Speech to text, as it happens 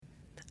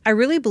I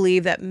really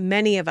believe that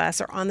many of us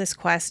are on this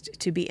quest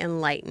to be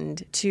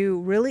enlightened, to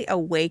really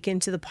awaken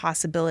to the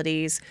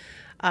possibilities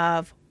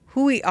of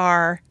who we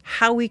are,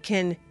 how we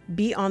can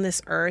be on this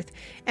earth,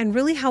 and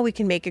really how we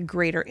can make a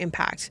greater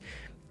impact.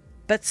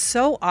 But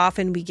so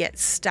often we get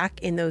stuck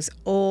in those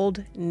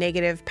old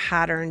negative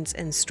patterns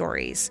and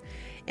stories.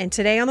 And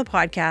today on the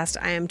podcast,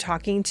 I am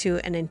talking to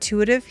an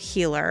intuitive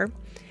healer,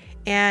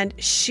 and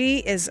she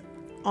is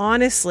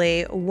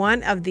honestly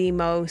one of the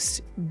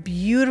most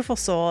beautiful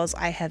souls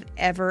I have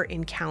ever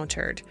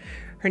encountered.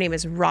 Her name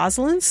is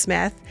Rosalind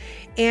Smith,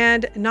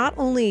 and not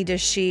only does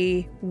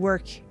she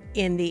work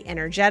in the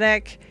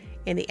energetic,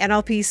 in the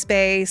NLP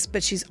space,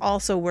 but she's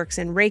also works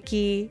in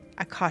Reiki,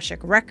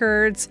 Akashic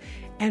Records,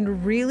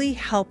 and really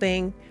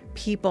helping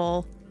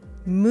people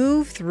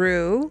move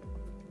through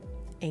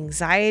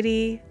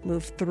anxiety,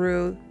 move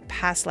through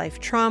past life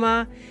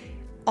trauma,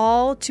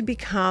 all to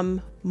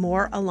become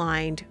more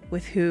aligned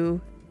with who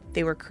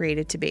they were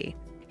created to be.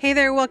 Hey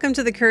there, welcome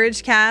to the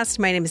Courage Cast.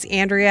 My name is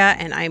Andrea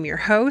and I'm your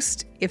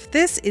host. If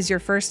this is your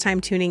first time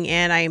tuning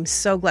in, I am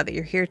so glad that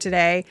you're here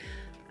today.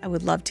 I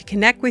would love to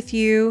connect with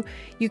you.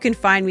 You can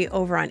find me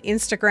over on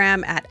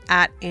Instagram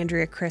at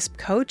Andrea Crisp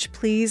Coach.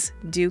 Please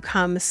do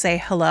come say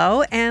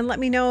hello and let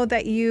me know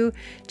that you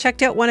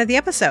checked out one of the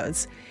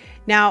episodes.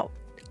 Now,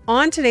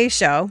 on today's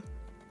show,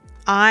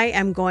 I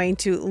am going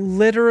to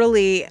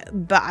literally,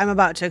 but I'm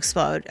about to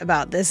explode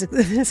about this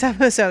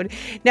episode.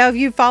 Now, if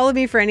you've followed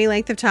me for any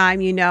length of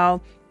time, you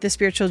know the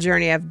spiritual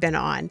journey I've been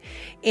on.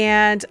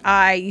 And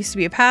I used to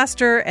be a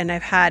pastor and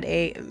I've had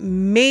a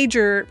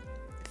major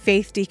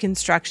faith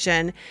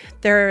deconstruction.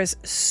 There's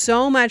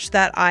so much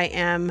that I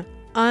am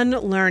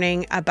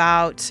unlearning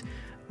about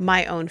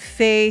my own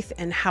faith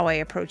and how I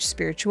approach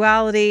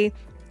spirituality,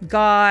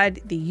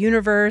 God, the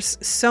universe,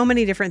 so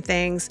many different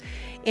things.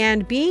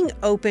 And being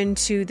open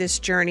to this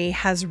journey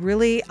has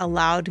really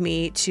allowed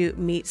me to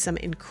meet some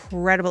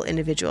incredible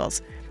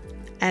individuals.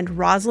 And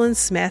Rosalind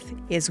Smith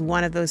is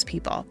one of those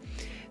people.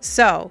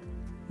 So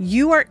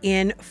you are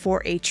in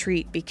for a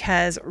treat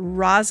because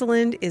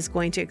Rosalind is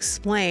going to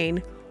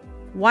explain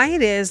why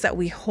it is that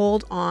we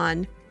hold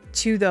on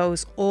to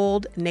those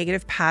old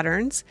negative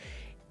patterns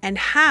and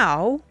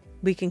how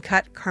we can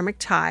cut karmic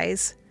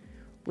ties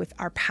with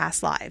our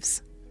past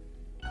lives.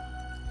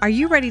 Are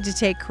you ready to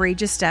take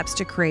courageous steps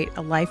to create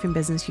a life and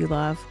business you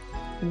love?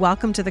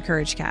 Welcome to the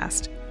Courage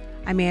Cast.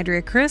 I'm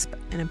Andrea Crisp,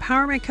 an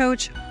empowerment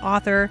coach,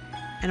 author,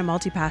 and a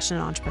multi-passionate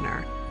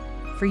entrepreneur.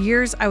 For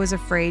years, I was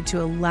afraid to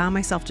allow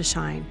myself to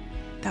shine.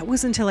 That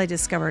was until I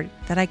discovered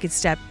that I could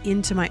step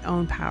into my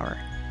own power,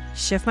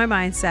 shift my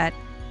mindset,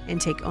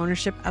 and take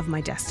ownership of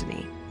my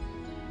destiny.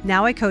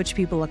 Now I coach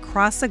people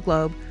across the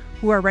globe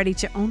who are ready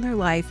to own their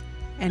life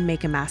and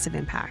make a massive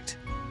impact.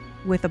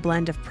 With a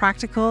blend of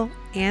practical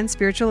and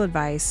spiritual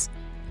advice,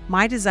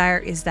 my desire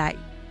is that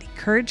the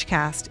Courage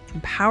Cast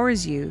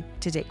empowers you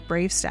to take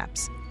brave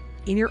steps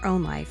in your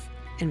own life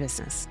and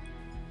business.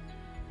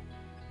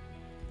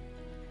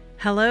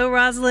 Hello,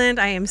 Rosalind.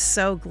 I am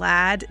so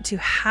glad to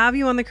have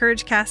you on the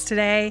Courage Cast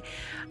today.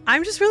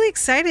 I'm just really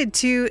excited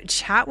to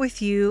chat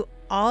with you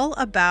all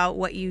about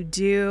what you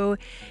do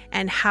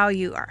and how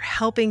you are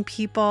helping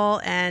people,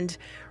 and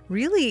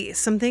really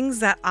some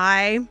things that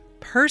I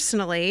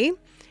personally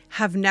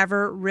have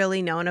never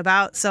really known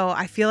about. So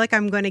I feel like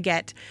I'm going to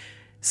get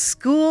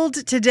schooled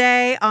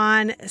today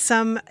on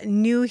some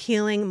new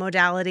healing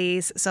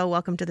modalities. So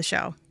welcome to the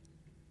show.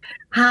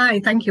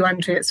 Hi, thank you,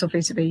 Andrea. It's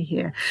lovely to be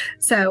here.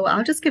 So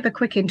I'll just give a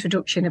quick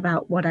introduction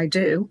about what I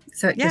do,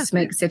 so it just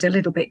makes it a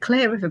little bit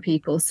clearer for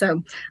people.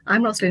 So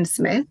I'm Rosalind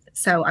Smith.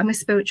 So I'm a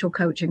spiritual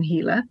coach and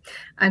healer,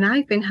 and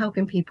I've been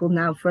helping people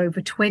now for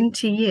over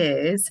 20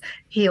 years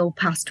heal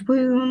past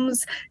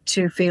wounds,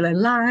 to feel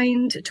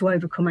aligned, to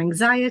overcome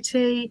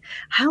anxiety,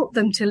 help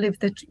them to live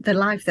the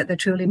life that they're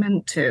truly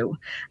meant to.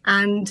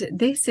 And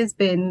this has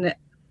been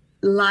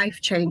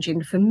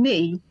life-changing for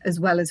me as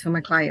well as for my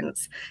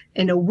clients,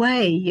 in a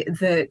way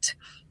that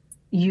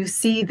you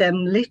see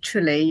them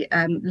literally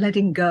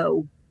letting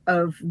go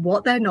of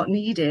what they're not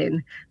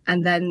needing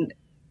and then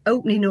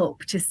opening up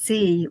to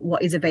see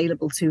what is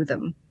available to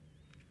them.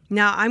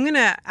 Now, I'm going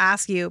to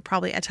ask you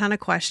probably a ton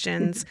of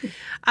questions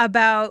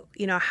about,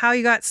 how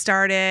you got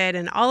started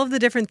and all of the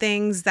different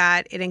things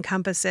that it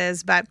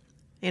encompasses. But,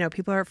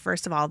 people are,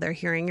 first of all, they're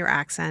hearing your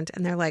accent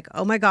and they're like,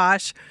 oh my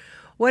gosh,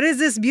 what is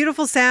this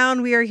beautiful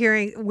sound we are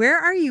hearing? Where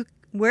are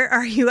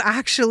you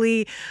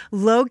actually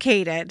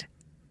located?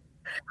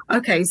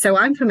 Okay, so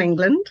I'm from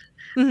England.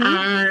 Mm-hmm.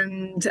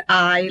 And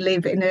I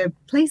live in a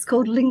place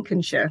called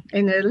Lincolnshire,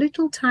 in a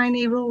little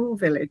tiny rural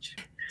village.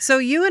 So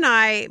you and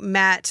I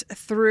met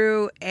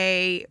through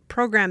a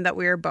program that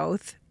we are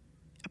both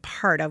a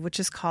part of,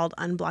 which is called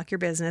Unblock Your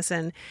Business.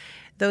 And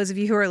those of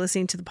you who are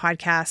listening to the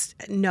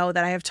podcast know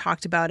that I have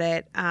talked about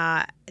it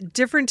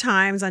different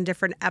times on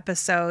different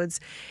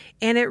episodes.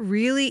 And it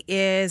really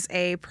is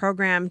a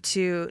program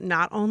to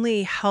not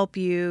only help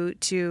you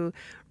to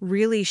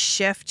really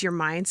shift your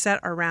mindset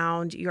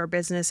around your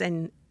business,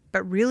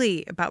 but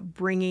really about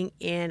bringing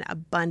in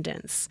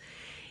abundance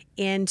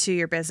into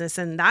your business.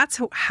 And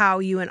that's how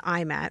you and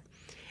I met.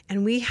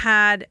 and we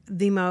had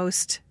the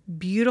most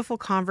beautiful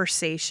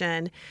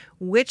conversation,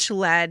 which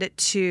led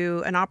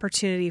to an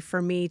opportunity for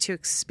me to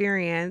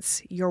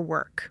experience your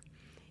work,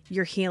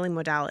 your healing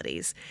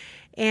modalities.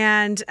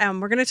 And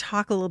we're going to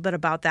talk a little bit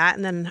about that,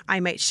 and then I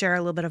might share a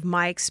little bit of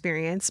my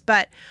experience.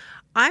 But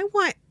I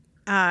want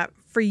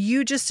for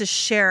you just to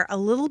share a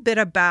little bit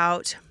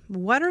about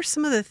what are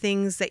some of the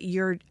things that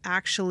you're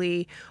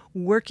actually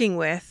working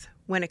with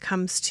when it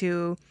comes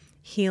to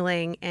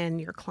healing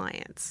and your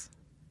clients.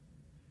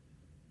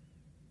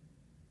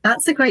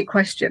 That's a great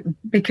question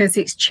because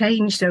it's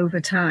changed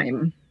over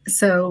time.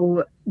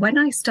 So when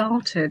I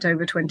started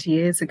over 20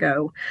 years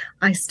ago,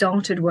 I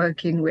started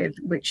working with,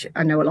 which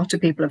I know a lot of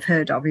people have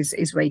heard of, is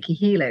Reiki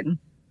healing.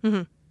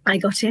 Mm-hmm. I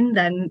got in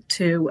then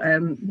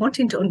to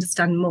wanting to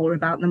understand more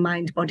about the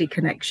mind-body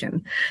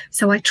connection.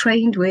 So I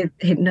trained with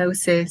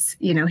hypnosis,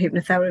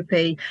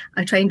 hypnotherapy.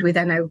 I trained with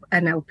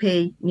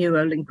NLP,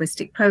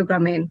 neuro-linguistic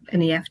programming,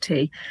 and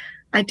EFT.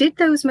 I did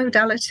those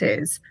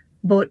modalities,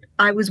 but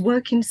I was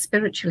working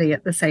spiritually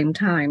at the same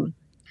time.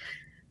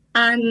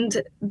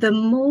 And the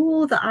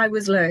more that I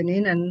was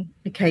learning and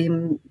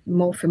became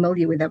more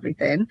familiar with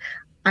everything,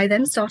 I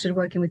then started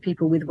working with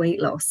people with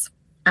weight loss.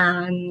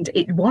 And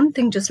one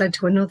thing just led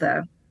to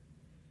another.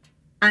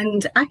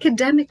 And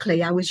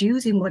academically, I was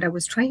using what I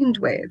was trained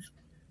with,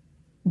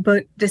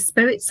 but the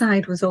spirit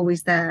side was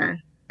always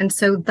there. And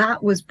so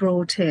that was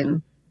brought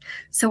in.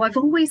 So I've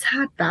always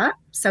had that.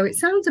 So it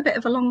sounds a bit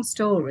of a long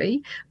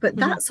story, but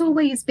that's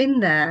always been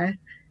there.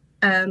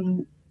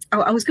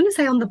 I was going to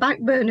say on the back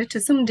burner to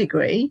some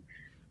degree,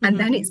 and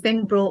then it's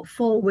been brought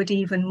forward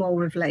even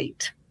more of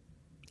late.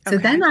 So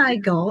then I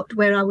got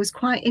where I was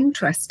quite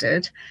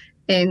interested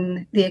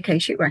in the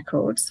Akashic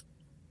Records,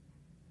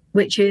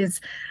 which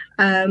is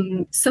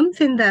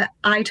something that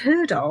I'd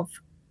heard of,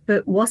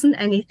 but wasn't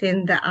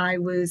anything that I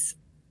was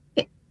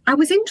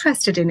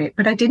interested in it,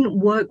 but I didn't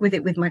work with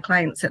it with my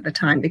clients at the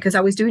time because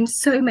I was doing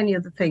so many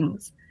other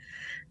things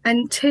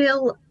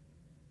until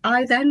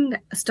I then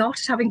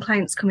started having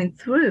clients coming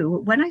through.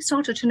 When I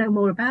started to know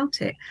more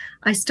about it,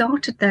 I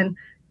started then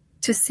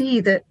to see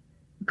that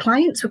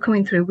clients were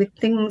coming through with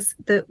things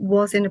that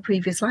was in a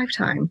previous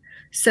lifetime.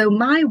 So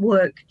my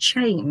work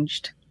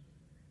changed.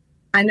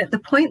 And at the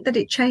point that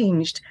it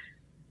changed,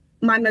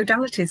 my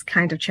modalities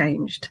kind of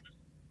changed.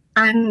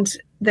 And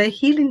the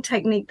healing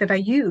technique that I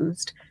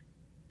used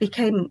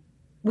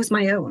was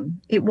my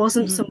own. It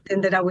wasn't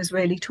something that I was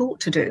really taught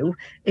to do.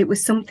 It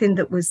was something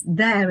that was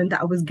there and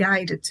that I was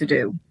guided to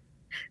do.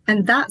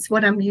 And that's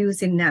what I'm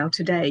using now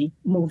today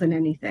more than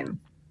anything.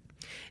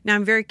 Now,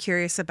 I'm very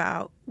curious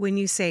about when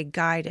you say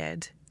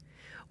guided,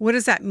 what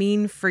does that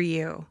mean for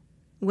you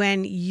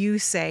when you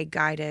say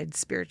guided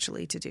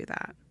spiritually to do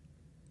that?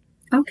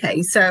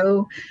 Okay,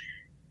 so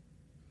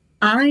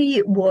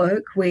I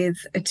work with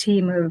a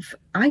team of,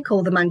 I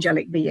call them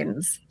angelic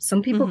beings.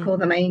 Some people call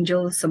them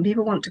angels. Some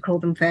people want to call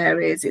them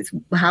fairies. It's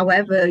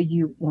however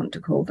you want to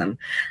call them.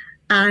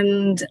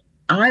 And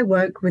I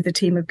work with a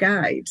team of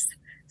guides.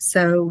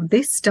 So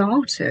this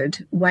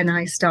started when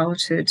I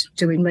started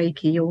doing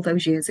Reiki all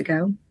those years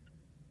ago.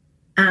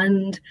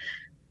 And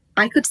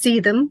I could see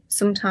them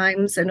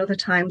sometimes, and other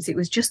times it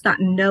was just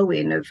that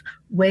knowing of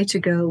where to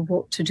go,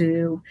 what to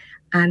do,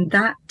 and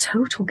that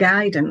total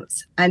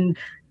guidance. And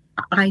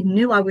I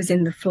knew I was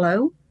in the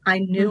flow. I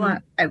knew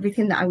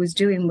everything that I was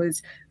doing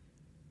was,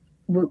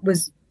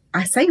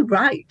 I say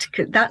right,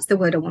 'cause that's the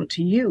word I want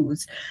to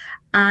use.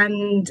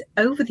 And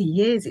over the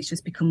years, it's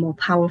just become more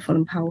powerful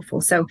and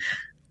powerful. So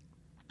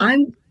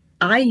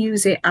I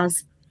use it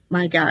as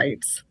my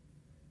guides.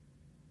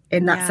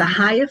 And that's a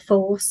higher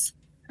force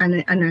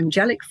and an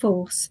angelic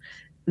force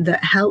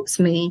that helps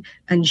me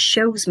and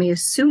shows me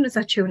as soon as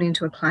I tune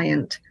into a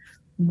client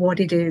what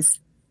it is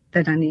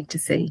that I need to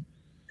see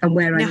and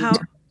where I need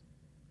to.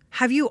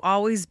 Have you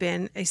always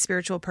been a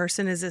spiritual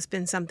person? Has this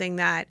been something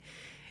that,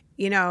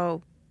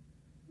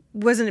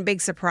 wasn't a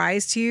big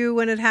surprise to you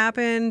when it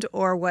happened?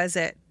 Or was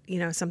it,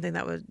 something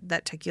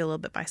that took you a little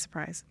bit by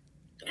surprise?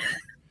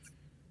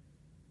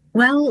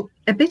 Well,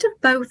 a bit of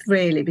both,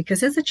 really,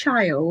 because as a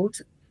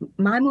child,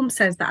 my mum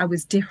says that I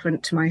was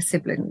different to my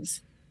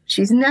siblings.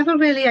 She's never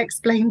really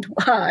explained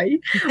why,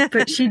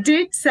 but she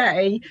did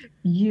say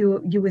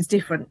you was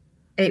different.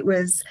 It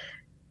was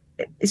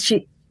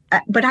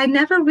but I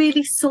never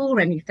really saw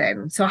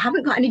anything. So I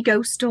haven't got any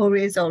ghost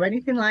stories or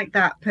anything like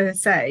that per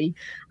se.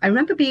 I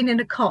remember being in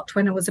a cot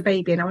when I was a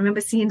baby and I remember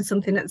seeing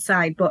something at the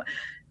side, but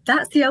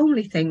that's the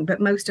only thing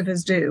that most of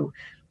us do.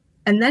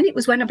 And then it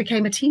was when I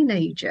became a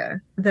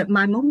teenager that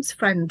my mum's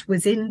friend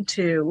was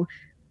into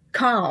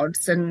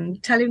cards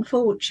and telling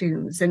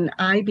fortunes, and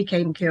I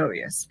became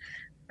curious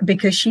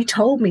because she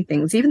told me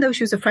things, even though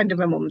she was a friend of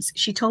my mum's,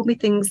 she told me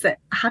things that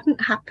hadn't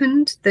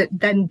happened that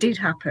then did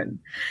happen.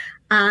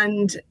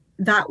 And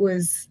that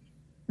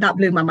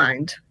blew my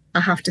mind, I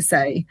have to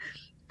say.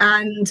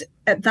 And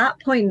at that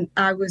point,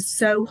 I was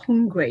so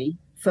hungry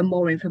for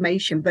more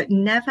information, but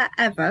never,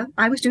 ever,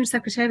 I was doing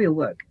secretarial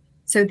work.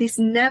 So this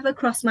never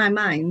crossed my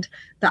mind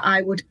that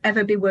I would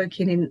ever be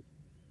working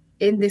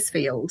in this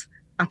field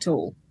at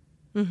all.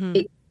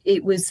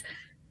 It was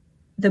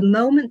the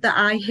moment that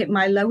I hit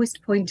my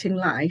lowest point in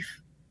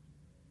life,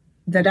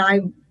 that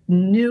I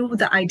knew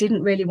that I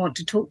didn't really want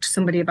to talk to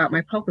somebody about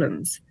my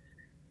problems.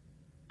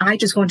 I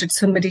just wanted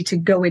somebody to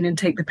go in and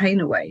take the pain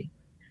away.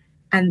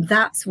 And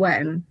that's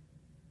when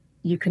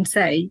you can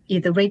say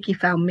either Reiki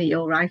found me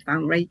or I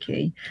found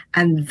Reiki.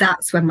 And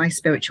that's when my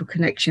spiritual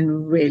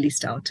connection really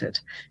started.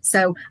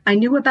 So I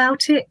knew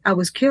about it. I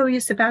was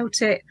curious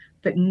about it,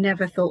 but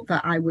never thought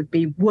that I would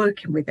be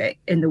working with it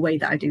in the way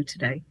that I do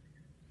today.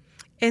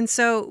 And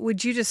so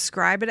would you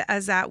describe it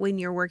as that when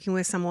you're working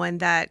with someone,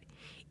 that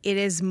it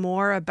is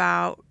more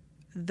about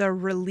the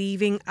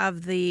relieving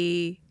of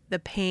the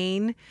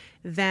pain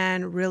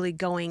than really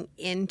going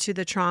into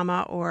the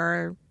trauma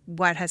or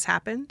what has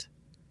happened?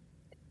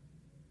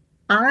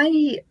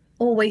 I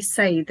always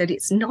say that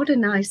it's not a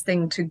nice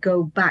thing to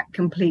go back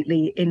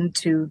completely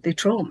into the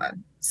trauma.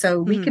 So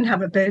we can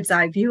have a bird's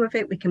eye view of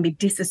it. We can be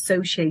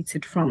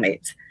disassociated from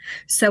it.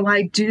 So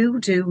I do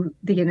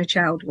the inner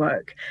child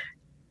work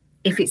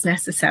if it's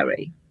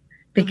necessary,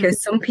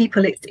 because some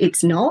people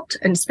it's not,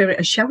 and spirit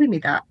are showing me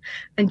that.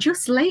 And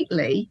just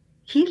lately,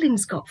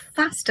 healing's got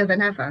faster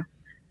than ever.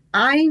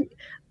 I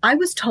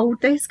was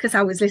told this because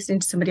I was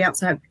listening to somebody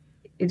else, and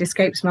it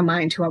escapes my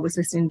mind who I was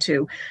listening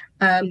to,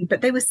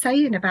 but they were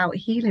saying about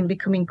healing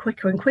becoming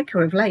quicker and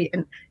quicker of late,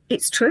 and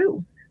it's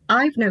true.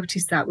 I've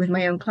noticed that with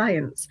my own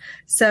clients.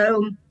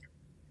 So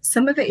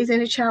some of it is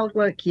inner child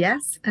work,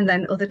 yes, and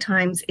then other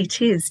times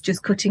it is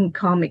just cutting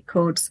karmic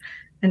cords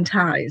and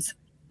ties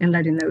and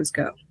letting those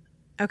go.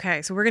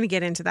 Okay, so we're going to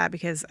get into that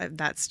because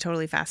that's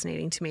totally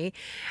fascinating to me.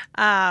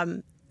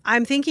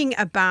 I'm thinking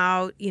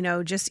about,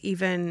 just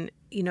even,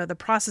 the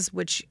process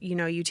which,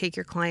 you take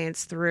your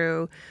clients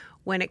through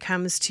when it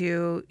comes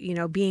to,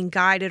 being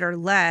guided or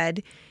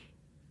led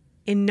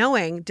in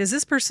knowing, does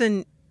this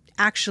person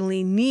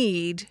actually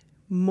need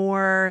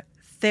more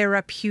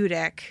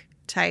therapeutic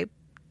type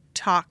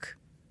talk,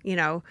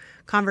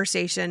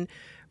 conversation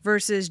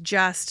versus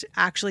just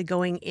actually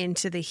going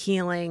into the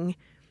healing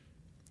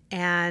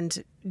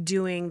and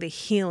doing the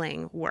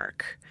healing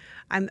work.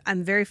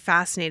 I'm very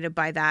fascinated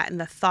by that,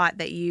 and the thought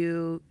that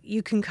you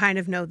can kind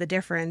of know the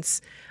difference,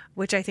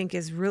 which I think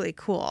is really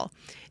cool.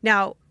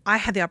 Now, I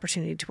had the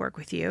opportunity to work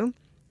with you,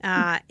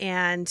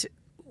 and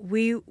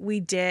we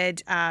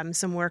did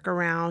some work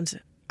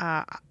around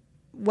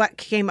what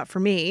came up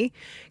for me,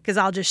 because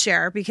I'll just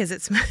share because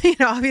it's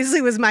obviously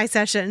it was my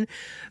session,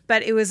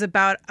 but it was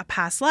about a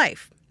past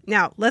life.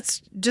 Now,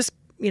 let's just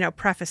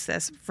preface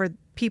this for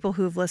people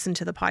who've listened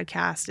to the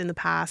podcast in the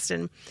past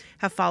and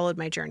have followed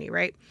my journey,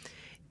 right?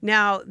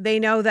 Now, they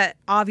know that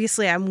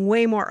obviously I'm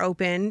way more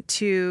open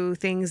to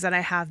things that I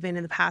have been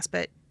in the past,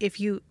 but if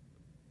you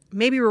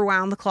maybe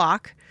rewound the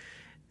clock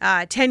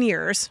 10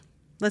 years,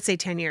 let's say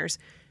 10 years,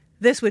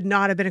 this would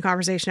not have been a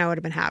conversation I would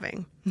have been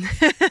having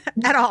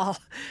at all.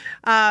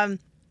 I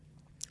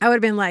would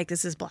have been like,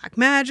 this is black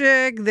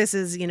magic, this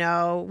is,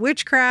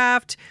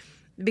 witchcraft,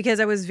 because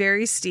I was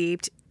very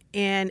steeped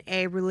in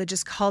a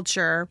religious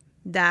culture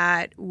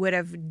that would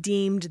have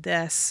deemed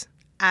this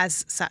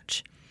as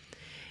such.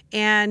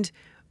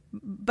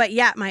 But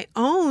yet my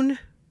own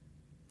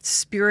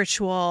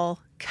spiritual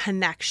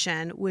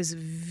connection was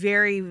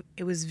very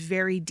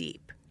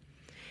deep.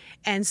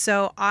 And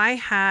so I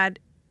had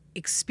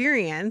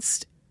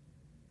experienced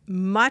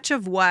much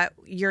of what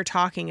you're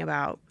talking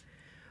about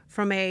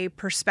from a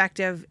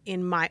perspective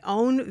in my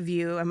own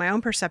view and my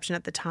own perception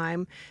at the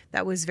time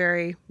that was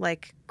very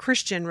like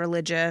Christian,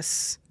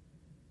 religious,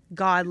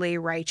 godly,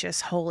 righteous,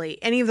 holy,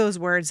 any of those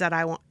words that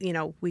I want,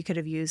 we could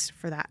have used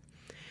for that.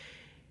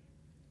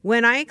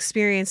 When I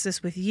experienced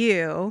this with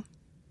you,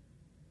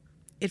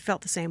 it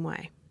felt the same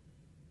way.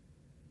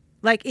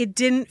 Like it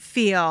didn't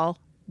feel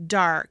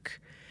dark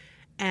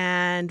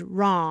and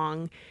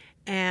wrong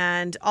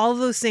and all of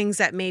those things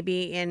that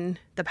maybe in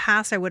the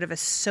past I would have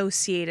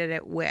associated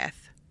it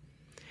with.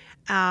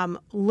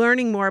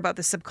 Learning more about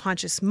the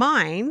subconscious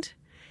mind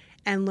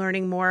and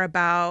learning more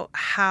about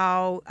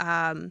how,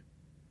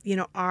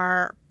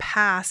 our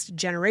past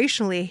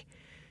generationally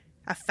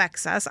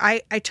affects us.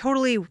 I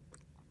totally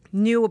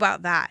knew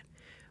about that.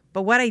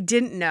 But what I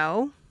didn't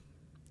know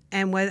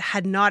and what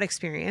had not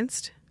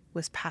experienced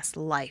was past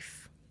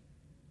life.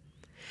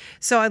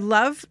 So I'd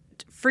love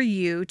for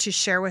you to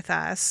share with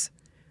us,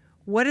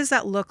 what does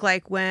that look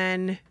like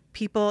when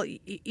people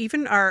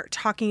even are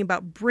talking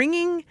about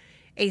bringing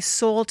a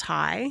soul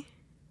tie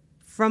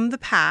from the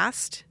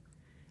past,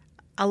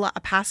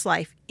 a past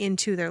life,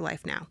 into their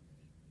life now?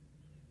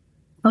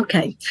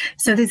 Okay,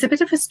 so there's a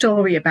bit of a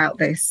story about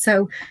this.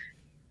 So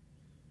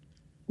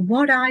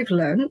what I've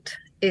learned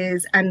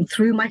is, and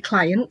through my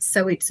clients,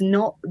 so it's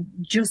not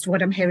just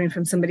what I'm hearing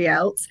from somebody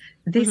else,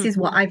 this is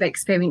what I've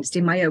experienced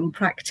in my own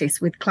practice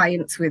with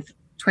clients with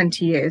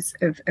 20 years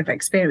of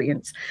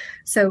experience.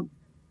 So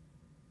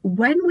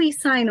when we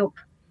sign up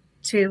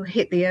to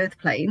hit the earth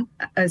plane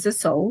as a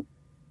soul,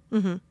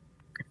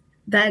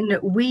 then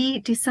we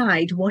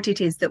decide what it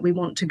is that we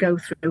want to go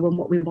through and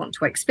what we want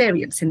to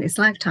experience in this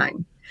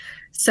lifetime.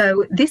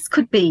 So this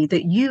could be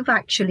that you've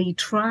actually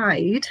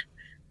tried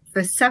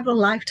for several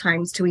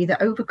lifetimes to either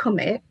overcome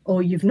it,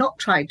 or you've not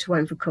tried to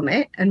overcome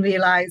it and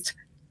realized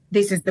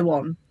this is the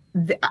one.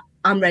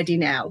 I'm ready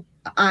now.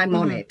 I'm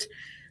on it.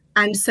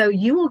 And so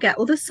you will get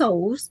other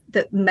souls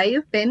that may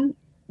have been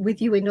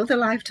with you in other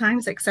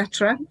lifetimes,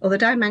 etc., other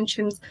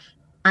dimensions,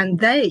 and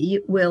they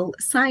will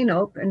sign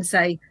up and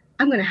say,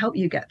 I'm going to help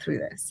you get through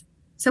this.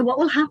 So what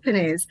will happen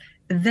is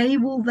they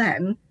will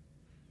then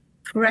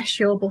press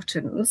your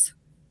buttons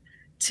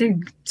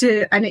to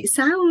and it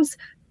sounds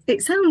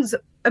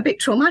a bit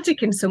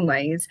traumatic in some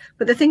ways,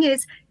 but the thing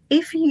is,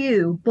 if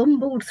you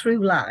bumbled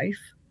through life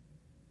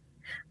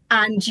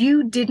and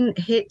you didn't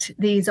hit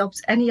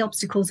any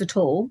obstacles at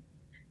all,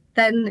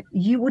 then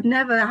you would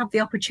never have the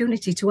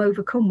opportunity to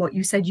overcome what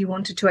you said you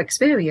wanted to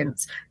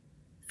experience.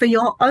 For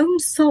your own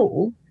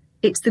soul,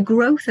 it's the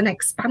growth and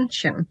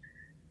expansion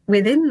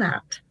within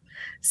that.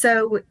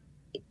 So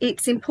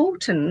it's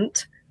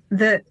important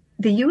that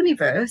the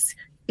universe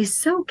is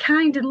so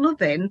kind and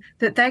loving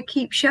that they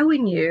keep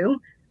showing you,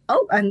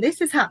 oh, and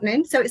this is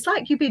happening. So it's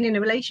like you've been in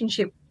a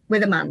relationship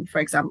with a man, for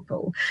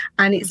example,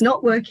 and it's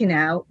not working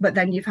out, but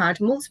then you've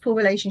had multiple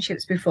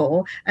relationships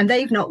before and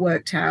they've not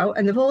worked out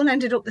and they've all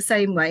ended up the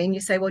same way. And you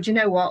say, well, do you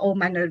know what? All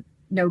men are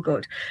no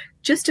good.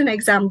 Just an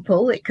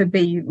example. It could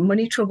be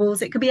money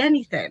troubles. It could be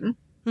anything,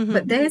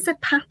 but there's a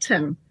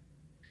pattern.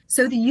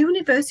 So the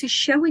universe is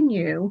showing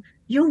you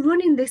you're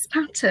running this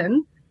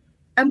pattern.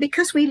 And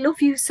because we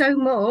love you so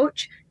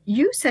much,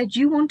 you said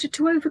you wanted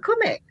to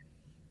overcome it.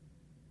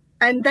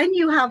 And then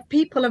you have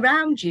people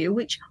around you,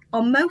 which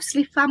are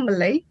mostly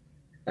family.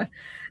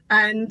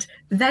 And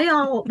they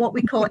are what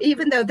we call,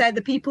 even though they're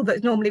the people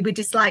that normally we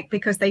dislike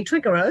because they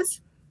trigger us,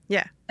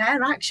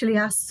 they're actually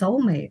our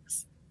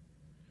soulmates.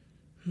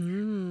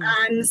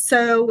 And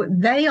so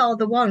they are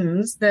the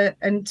ones that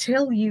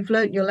until you've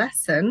learnt your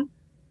lesson,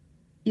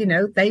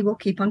 they will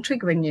keep on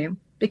triggering you,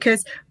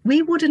 because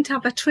we wouldn't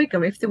have a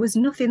trigger if there was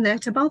nothing there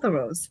to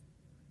bother us.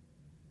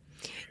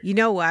 You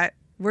know what?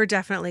 We're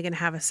definitely going to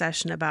have a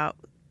session about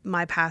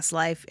my past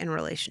life in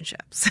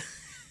relationships.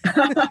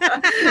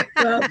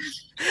 Well,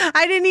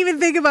 I didn't even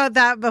think about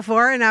that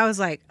before. And I was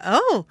like,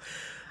 oh,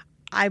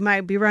 I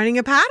might be running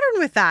a pattern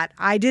with that.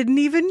 I didn't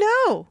even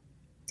know.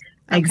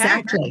 Okay.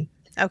 Exactly.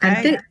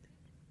 Okay. And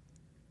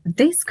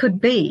this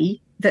could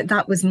be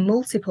that was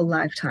multiple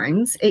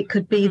lifetimes. It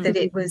could be that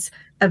it was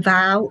a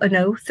vow, an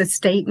oath, a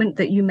statement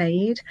that you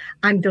made.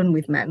 I'm done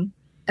with men.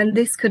 And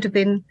this could have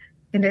been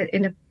in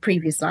a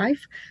previous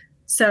life.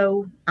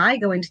 So I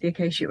go into the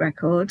Akashic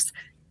Records,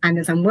 and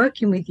as I'm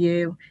working with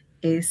you,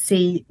 is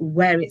see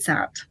where it's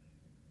at.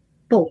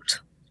 But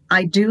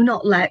I do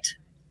not let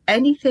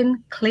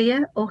anything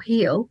clear or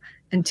heal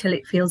until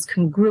it feels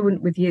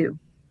congruent with you.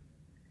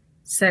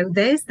 So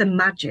there's the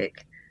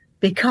magic,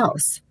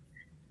 because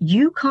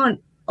you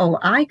can't, or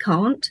I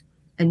can't,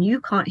 and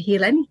you can't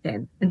heal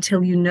anything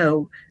until you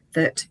know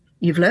that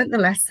you've learned the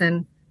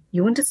lesson,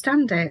 you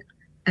understand it,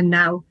 and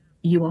now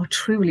you are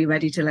truly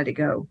ready to let it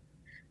go.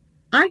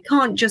 I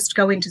can't just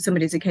go into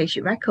somebody's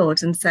Akashic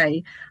Records and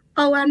say,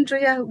 oh,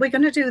 Andrea, we're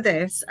going to do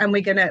this and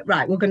we're going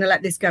to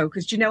let this go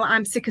because,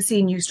 I'm sick of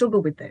seeing you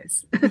struggle with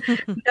this.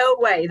 No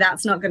way,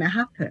 that's not going to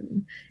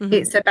happen.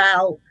 It's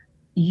about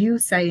you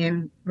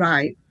saying,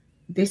 right,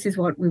 this is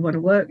what we want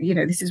to work.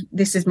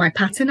 This is my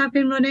pattern I've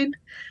been running.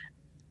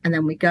 And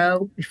then we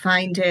go, we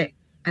find it,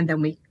 and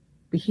then we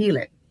heal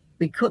it.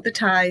 We cut the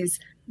ties,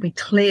 we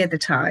clear the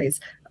ties,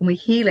 and we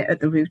heal it at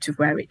the root of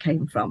where it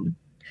came from.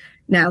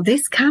 Now,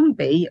 this can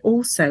be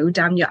also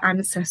down your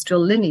ancestral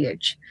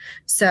lineage.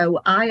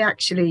 So I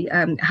actually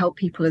help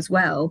people as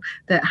well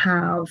that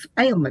have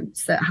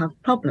ailments, that have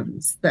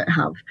problems, that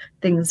have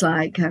things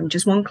like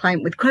just one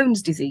client with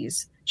Crohn's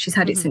disease. She's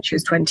had it since she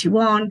was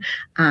 21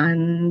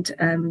 and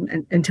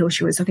until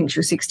she was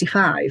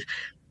 65.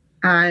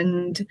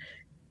 And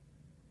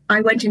I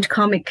went into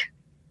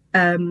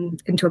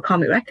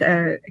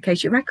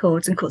Akashic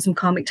Records and cut some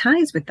karmic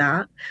ties with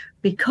that,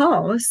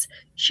 because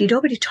she'd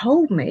already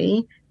told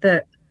me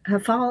that her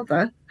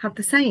father had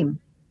the same.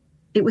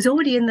 It was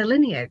already in the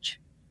lineage.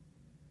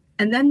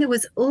 And then there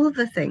was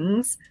other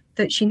things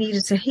that she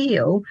needed to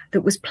heal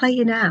that was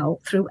playing out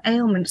through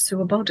ailments through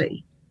her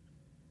body.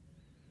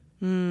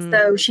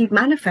 So she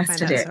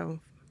manifested it.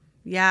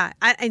 Yeah.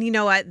 And you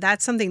know what?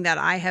 That's something that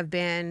I have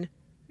been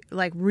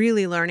like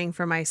really learning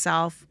for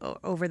myself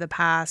over the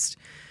past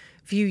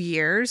few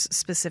years,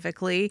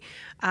 specifically,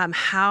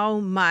 how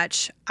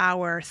much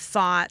our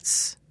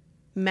thoughts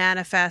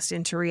manifest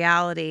into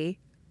reality,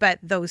 but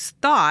those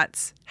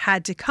thoughts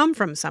had to come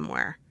from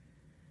somewhere.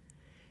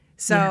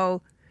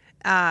 So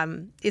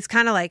it's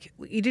kind of like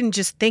you didn't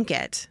just think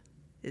it.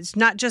 It's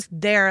not just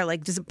there,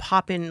 like doesn't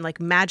pop in,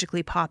 like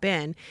magically pop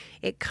in.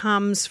 It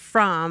comes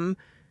from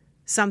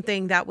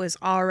something that was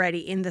already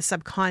in the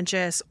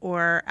subconscious,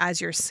 or as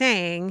you're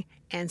saying,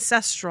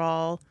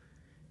 ancestral,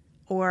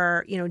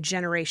 or,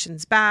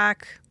 generations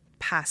back,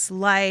 past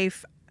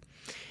life.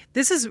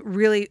 This is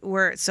really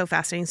where it's so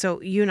fascinating.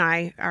 So you and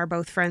I are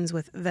both friends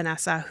with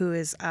Vanessa, who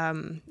is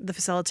the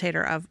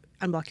facilitator of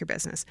unblock your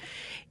business.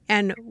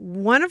 And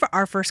one of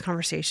our first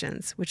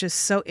conversations, which is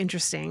so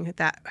interesting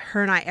that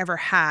her and I ever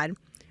had,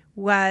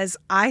 was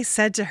I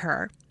said to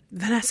her,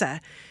 Vanessa,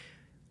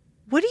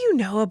 what do you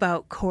know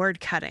about cord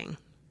cutting?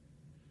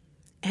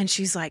 And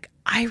she's like,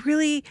 I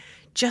really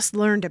just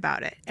learned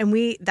about it. And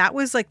that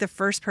was like the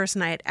first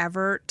person I had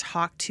ever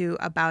talked to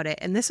about it.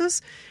 And this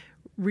was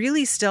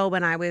really still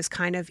when I was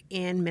kind of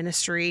in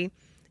ministry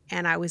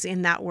and I was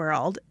in that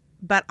world.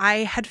 But I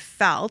had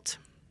felt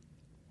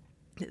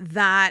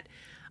that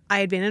I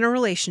had been in a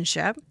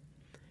relationship,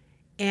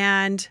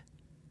 and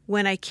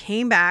when I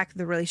came back,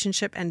 the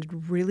relationship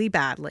ended really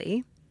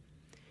badly.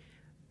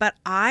 But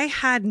I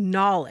had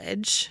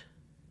knowledge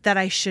that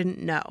I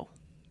shouldn't know.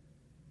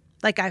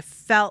 Like, I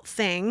felt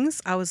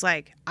things. I was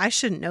like, I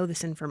shouldn't know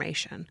this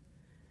information.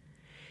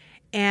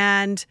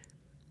 And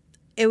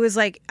it was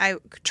like, I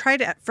tried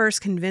to at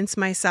first convince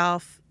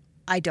myself,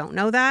 I don't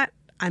know that.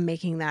 I'm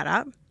making that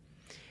up.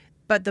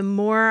 But the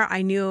more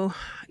I knew,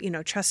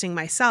 trusting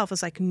myself,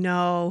 was like,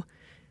 no,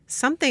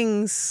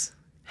 something's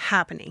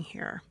happening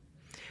here,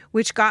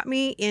 which got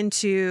me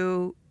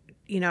into,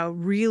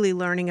 really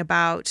learning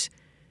about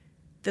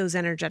those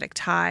energetic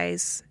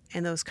ties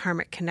and those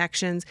karmic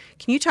connections.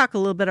 Can you talk a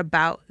little bit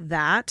about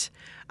that?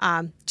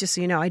 Just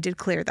so you know, I did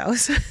clear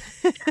those.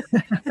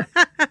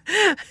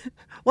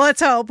 Well,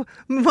 let's hope.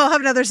 We'll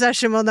have another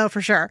session. We'll know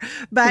for sure.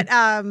 But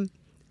I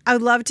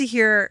would love to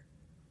hear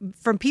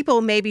from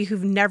people maybe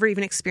who've never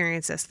even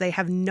experienced this. They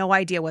have no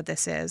idea what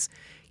this is.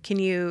 Can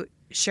you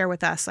share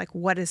with us, like,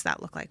 what does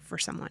that look like for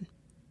someone?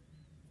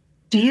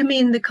 Do you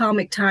mean the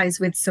karmic ties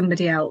with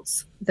somebody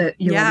else that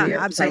you're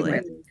absolutely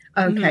with?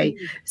 Okay.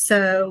 Mm-hmm.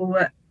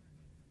 So,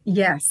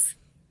 yes.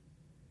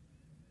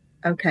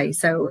 Okay.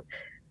 So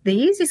the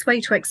easiest way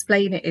to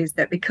explain it is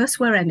that because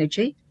we're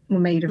energy, we're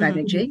made of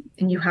energy,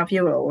 and you have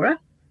your aura,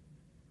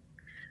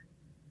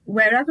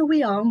 wherever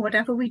we are and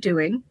whatever we're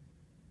doing,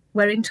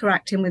 we're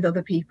interacting with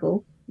other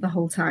people the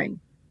whole time.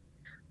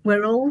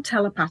 We're all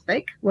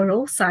telepathic, we're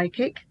all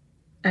psychic,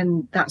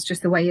 and that's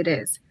just the way it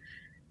is.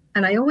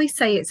 And I always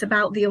say it's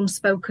about the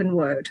unspoken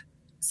word.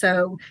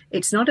 So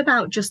it's not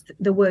about just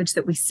the words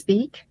that we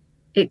speak,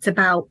 it's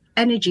about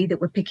energy that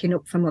we're picking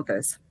up from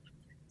others.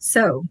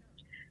 So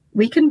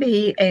we can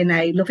be in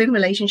a loving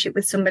relationship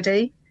with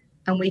somebody,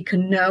 and we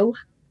can know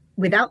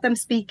without them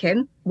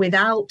speaking,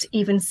 without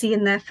even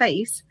seeing their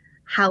face,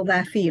 how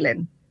they're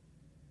feeling.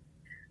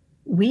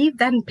 We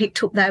then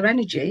picked up their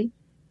energy,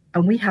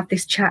 and we have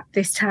this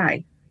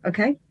tie.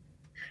 Okay.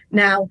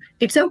 Now,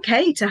 it's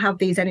okay to have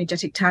these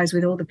energetic ties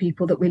with all the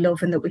people that we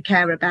love and that we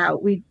care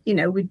about. We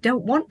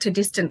don't want to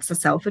distance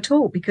ourselves at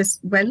all because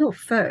we're loved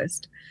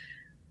first.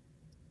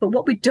 But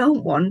what we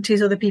don't want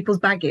is other people's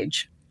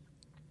baggage.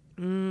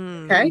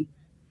 Okay.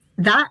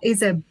 That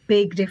is a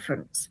big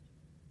difference.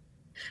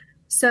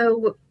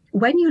 So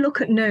when you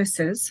look at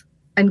nurses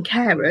and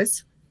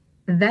carers,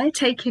 they're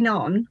taking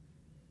on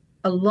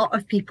a lot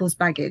of people's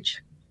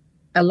baggage,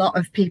 a lot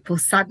of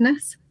people's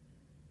sadness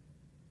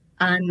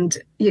and,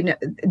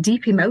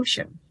 deep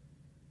emotion.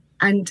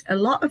 And a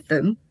lot of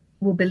them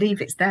will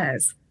believe it's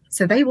theirs.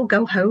 So they will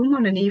go home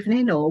on an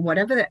evening or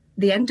whatever,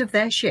 the end of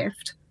their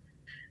shift,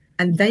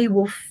 and they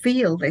will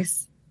feel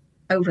this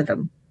over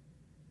them.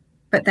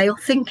 But they'll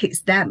think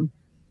it's them.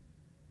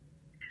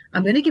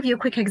 I'm going to give you a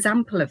quick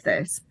example of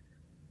this.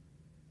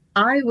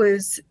 I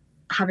was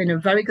having a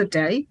very good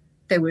day.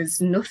 There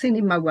was nothing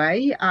in my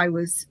way. I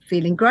was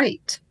feeling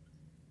great.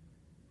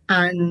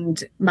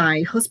 And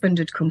my husband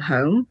had come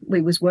home.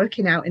 We was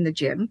working out in the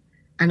gym,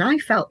 and I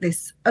felt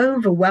this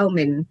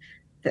overwhelming,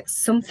 this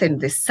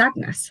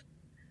sadness.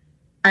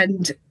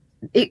 And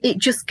it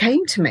just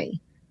came to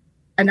me.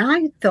 And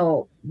I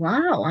thought,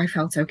 wow, I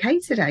felt okay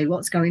today.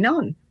 What's going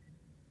on?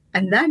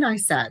 And then I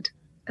said,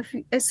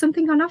 has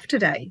something gone off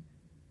today?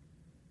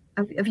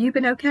 Have you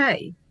been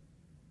okay?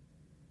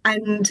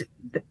 And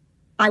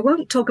I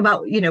won't talk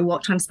about,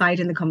 what transpired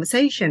in the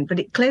conversation, but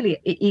it clearly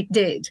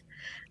did.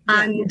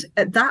 Yeah. And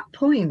at that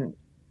point,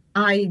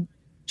 I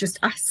just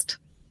asked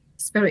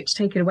Spirit to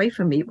take it away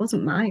from me. It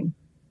wasn't mine.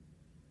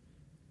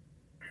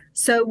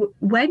 So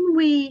when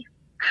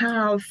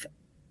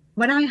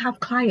I have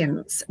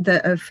clients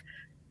that have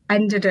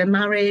ended a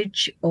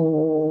marriage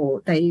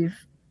or they've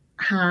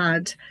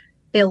had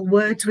ill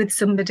words with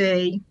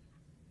somebody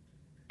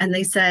and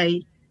they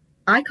say,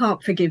 I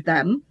can't forgive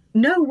them.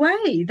 No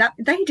way, that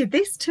they did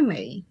this to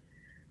me.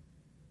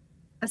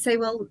 I say,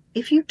 well,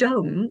 if you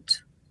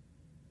don't,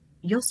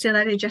 you're still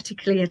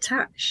energetically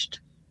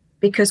attached,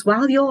 because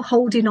while you're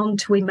holding on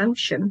to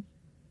emotion,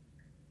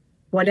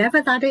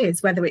 whatever that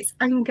is, whether it's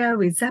anger,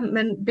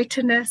 resentment,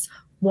 bitterness,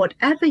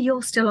 whatever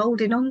you're still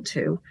holding on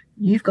to,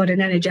 you've got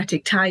an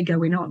energetic tie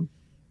going on.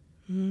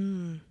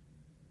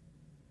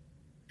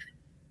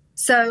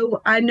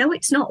 So I know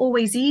it's not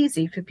always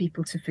easy for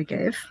people to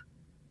forgive,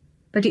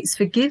 but it's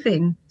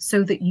forgiving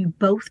so that you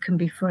both can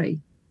be free.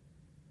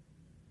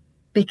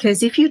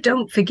 Because if you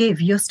don't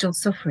forgive, you're still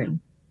suffering.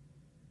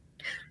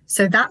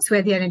 So that's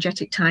where the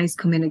energetic ties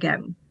come in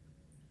again,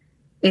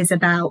 is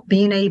about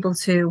being able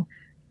to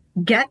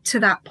get to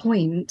that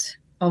point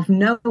of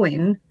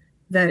knowing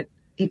that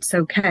it's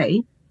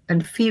okay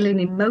and feeling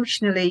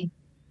emotionally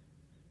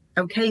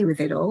okay with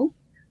it all,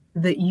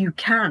 that you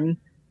can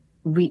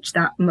reach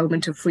that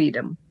moment of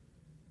freedom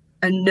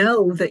and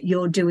know that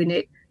you're doing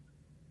it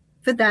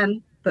for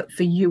them, but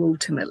for you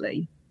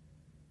ultimately.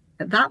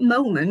 At that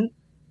moment,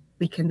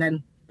 we can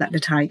then let the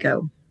tie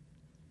go.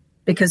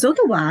 Because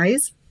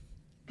otherwise,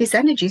 this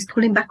energy is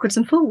pulling backwards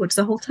and forwards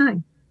the whole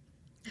time.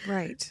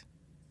 Right.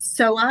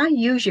 So I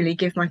usually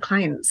give my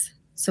clients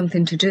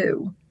something to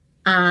do.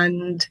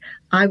 And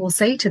I will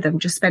say to them,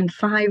 just spend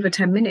 5 or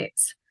 10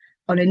 minutes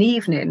on an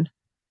evening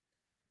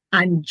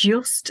and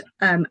just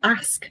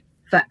ask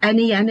for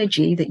any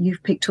energy that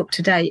you've picked up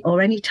today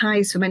or any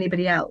ties from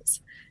anybody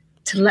else,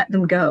 to let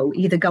them go,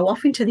 either go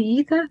off into the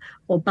ether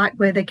or back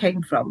where they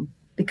came from,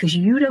 because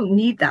you don't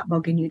need that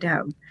bogging you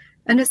down.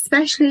 And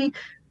especially,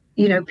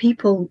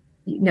 people,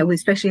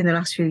 especially in the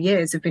last few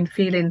years, have been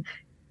feeling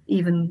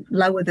even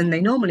lower than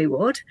they normally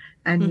would.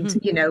 And,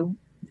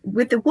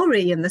 with the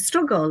worry and the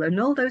struggle and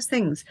all those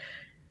things.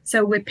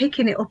 So we're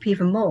picking it up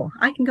even more.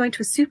 I can go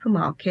into a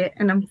supermarket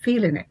and I'm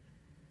feeling it.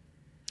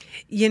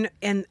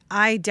 And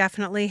I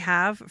definitely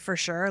have, for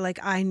sure. Like,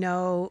 I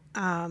know,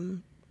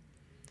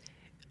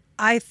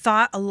 I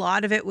thought a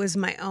lot of it was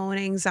my own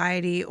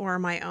anxiety or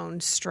my own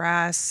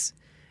stress,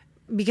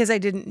 because I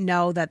didn't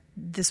know that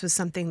this was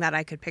something that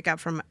I could pick up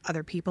from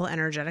other people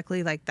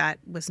energetically. Like, that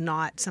was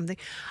not something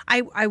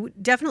I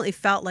definitely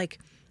felt like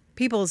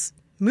people's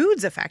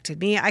moods affected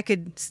me. I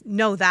could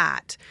know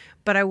that,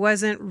 but I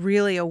wasn't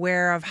really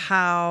aware of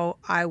how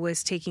I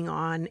was taking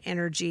on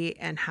energy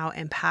and how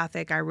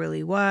empathic I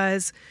really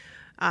was.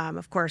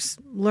 Of course,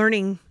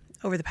 learning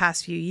over the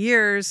past few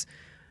years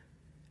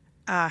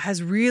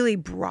has really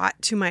brought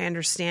to my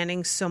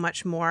understanding so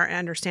much more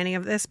understanding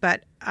of this.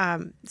 But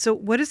so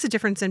what is the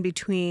difference in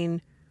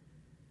between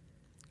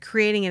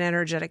creating an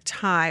energetic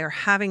tie or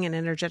having an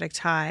energetic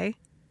tie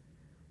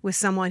with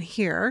someone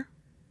here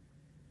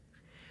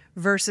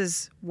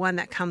versus one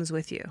that comes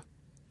with you?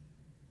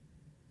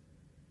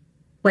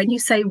 When you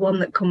say one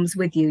that comes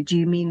with you, do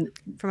you mean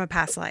from a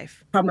past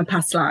life? From a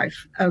past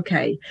life.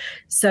 Okay.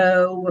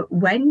 So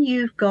when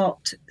you've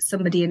got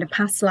somebody in a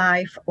past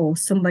life or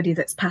somebody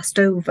that's passed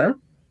over,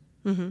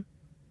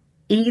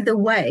 either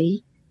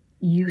way,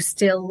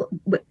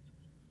 the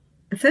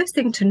first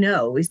thing to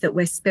know is that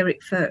we're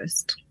spirit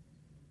first.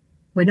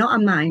 We're not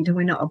a mind and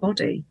we're not a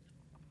body.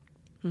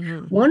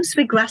 Once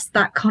we grasp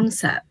that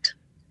concept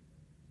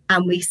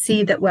and we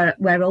see that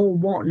we're all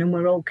one and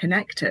we're all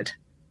connected,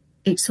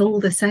 it's all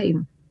the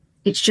same.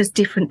 It's just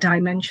different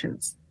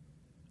dimensions.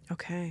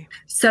 Okay.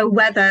 So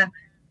whether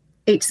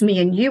it's me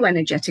and you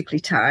energetically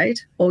tied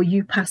or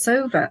you pass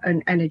over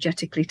and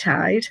energetically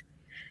tied,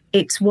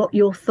 it's what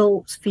your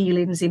thoughts,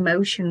 feelings,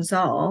 emotions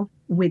are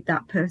with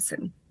that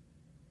person.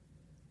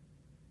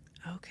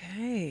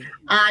 Okay.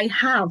 I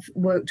have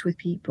worked with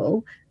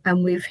people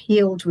and we've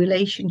healed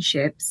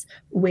relationships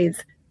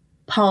with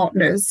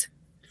partners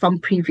from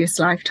previous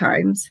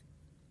lifetimes.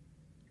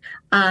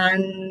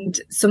 And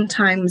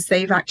sometimes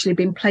they've actually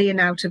been playing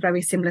out a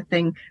very similar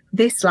thing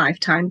this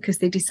lifetime because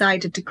they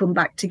decided to come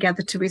back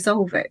together to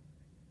resolve it.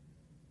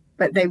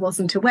 But they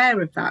wasn't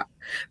aware of that,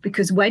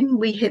 because when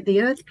we hit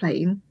the earth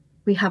plane,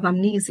 we have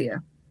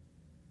amnesia.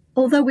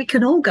 Although we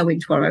can all go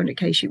into our own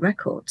Akashic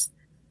records.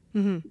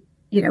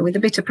 With a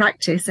bit of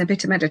practice, a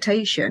bit of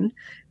meditation,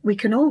 we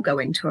can all go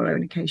into our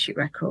own Akashic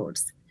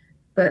records.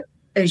 But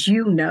as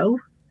you know,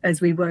 as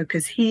we work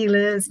as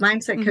healers,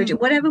 mindset coaches,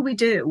 whatever we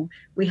do,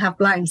 we have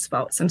blind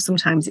spots. And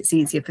sometimes it's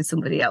easier for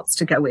somebody else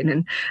to go in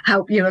and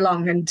help you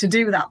along and to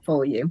do that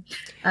for you.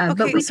 Okay,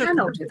 but we can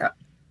all do that.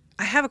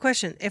 I have a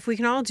question. If we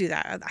can all do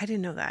that, I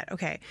didn't know that.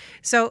 Okay.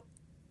 So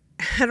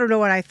I don't know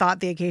what I thought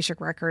the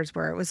Akashic records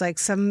were. It was like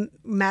some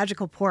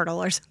magical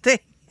portal or something.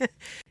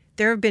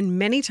 There have been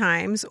many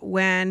times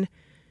when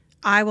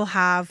I will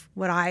have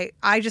what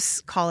I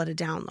just call it a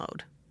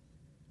download.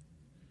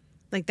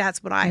 Like,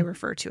 that's what I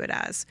refer to it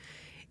as,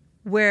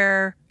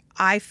 where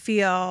I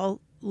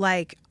feel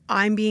like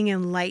I'm being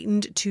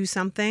enlightened to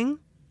something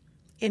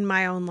in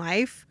my own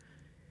life.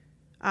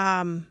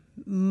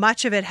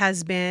 Much of it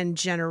has been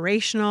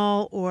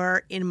generational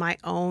or in my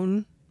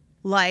own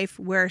life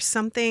where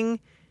something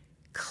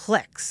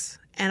clicks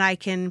and I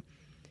can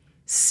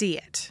see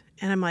it.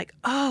 And I'm like,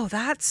 oh,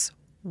 that's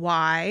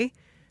why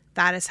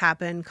that has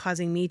happened,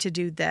 causing me to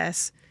do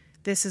this.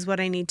 This is what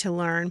I need to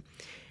learn.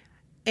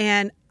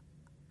 And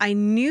I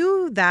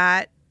knew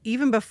that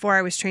even before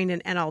I was trained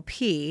in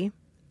NLP,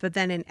 but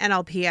then in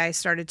NLP, I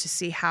started to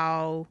see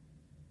how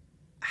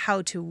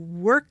to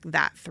work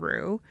that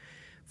through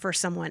for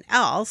someone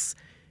else,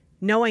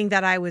 knowing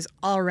that I was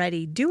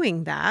already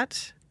doing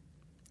that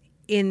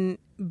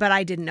but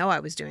I didn't know I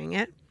was doing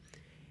it.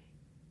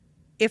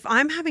 If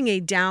I'm having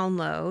a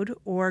download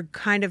or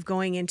kind of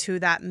going into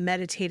that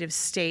meditative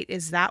state,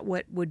 is that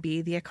what would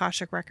be the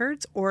Akashic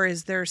records? Or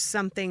is there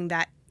something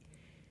that,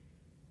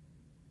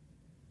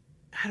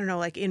 I don't know,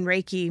 like in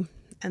Reiki,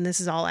 and this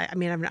is all, I'm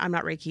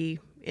not Reiki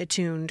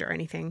attuned or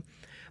anything,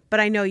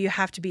 but I know you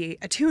have to be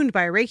attuned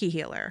by a Reiki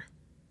healer.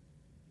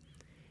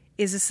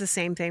 Is this the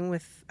same thing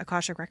with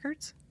Akashic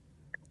Records?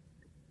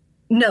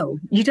 No,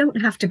 you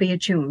don't have to be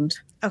attuned.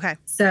 Okay.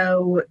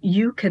 So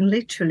you can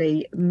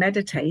literally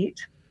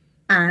meditate,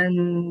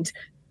 and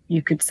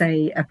you could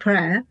say a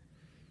prayer,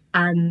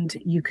 and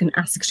you can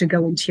ask to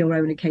go into your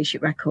own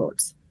Akashic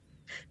records.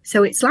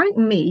 So it's like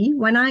me,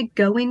 when I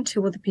go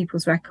into other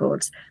people's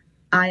records,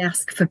 I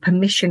ask for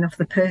permission of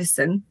the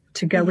person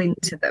to go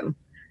into them.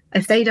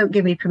 If they don't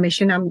give me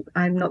permission,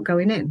 I'm not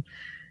going in.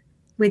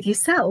 With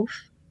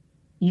yourself,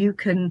 you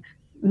can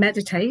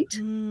meditate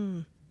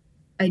and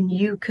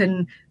you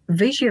can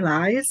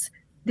visualize.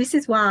 This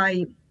is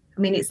why, I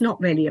mean, it's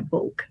not really a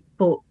book,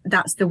 but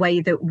that's the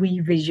way that we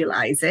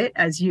visualize it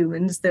as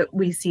humans, that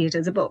we see it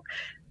as a book.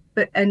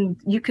 And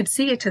you could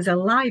see it as a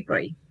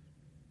library,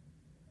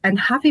 and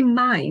have in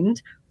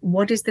mind,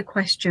 what is the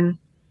question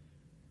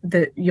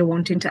that you're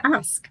wanting to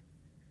ask?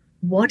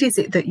 What is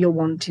it that you're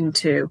wanting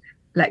to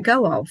let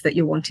go of, that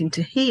you're wanting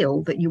to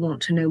heal, that you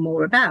want to know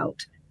more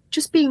about?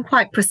 Just being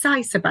quite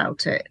precise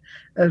about it,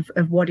 of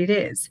what it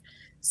is.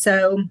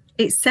 So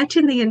it's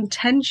setting the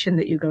intention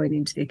that you're going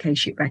into the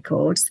Akashic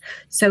records.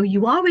 So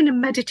you are in a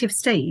meditative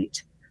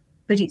state,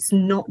 but it's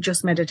not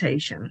just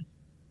meditation.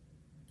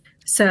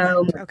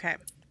 So okay.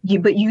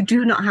 But you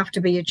do not have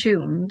to be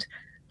attuned.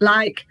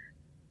 Like,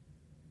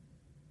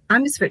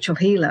 I'm a spiritual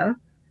healer.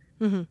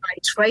 I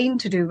train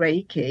to do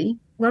Reiki.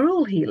 We're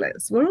all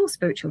healers. We're all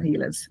spiritual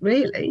healers,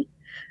 really.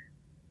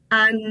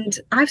 And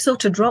I've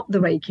sort of dropped the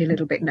Reiki a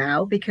little bit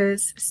now,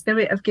 because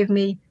Spirit have given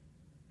me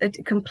a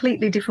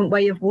completely different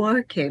way of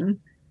working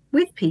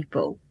with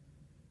people.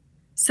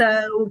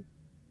 So,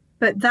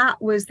 but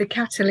that was the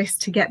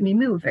catalyst to get me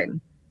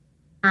moving.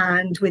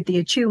 And with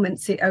the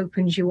attunements, it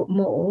opens you up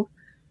more.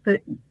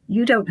 But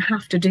you don't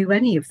have to do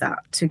any of that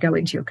to go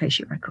into your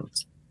Akashic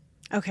records.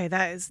 Okay,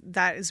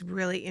 that is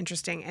really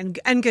interesting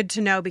and good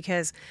to know,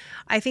 because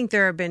I think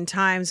there have been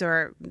times,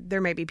 or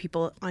there may be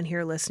people on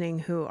here listening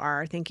who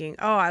are thinking,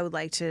 oh, I would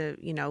like to,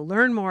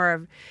 learn more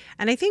of,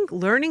 and I think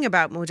learning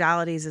about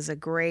modalities is a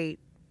great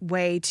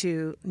way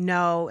to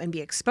know and be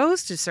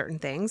exposed to certain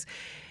things,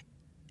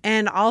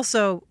 and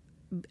also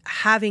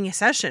having a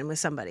session with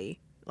somebody.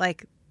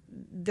 Like,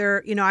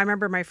 I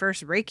remember my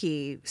first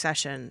Reiki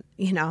session,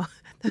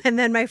 and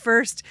then my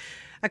first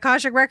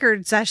Akashic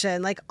record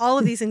session, like all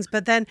of these things.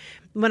 But then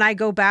when I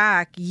go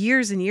back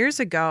years and years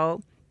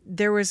ago,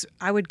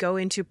 I would go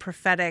into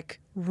prophetic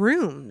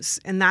rooms,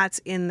 and that's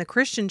in the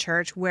Christian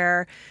church,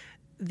 where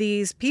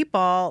these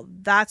people,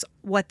 that's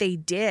what they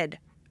did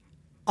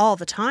all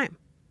the time,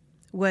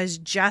 was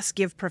just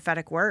give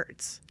prophetic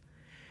words.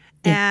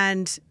 Yeah.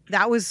 And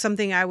that was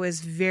something I was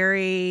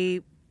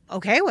very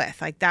okay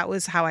with. Like, that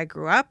was how I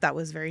grew up. That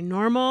was very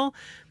normal.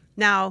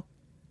 Now,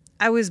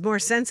 I was more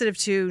sensitive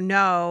to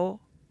know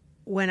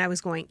when I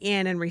was going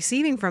in and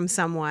receiving from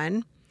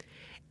someone,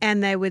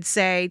 and they would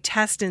say,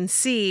 test and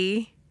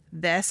see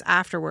this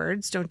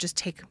afterwards. Don't just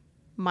take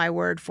my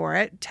word for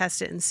it.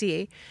 Test it and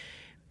see.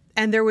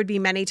 And there would be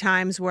many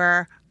times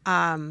where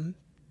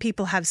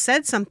people have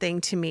said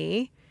something to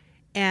me,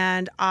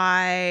 and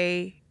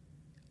I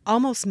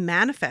almost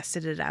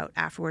manifested it out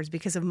afterwards,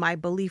 because of my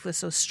belief was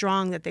so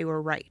strong that they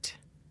were right.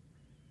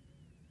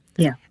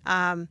 Yeah.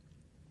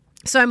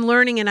 So I'm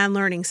learning and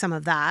unlearning some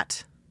of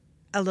that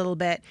a little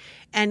bit,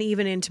 and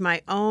even into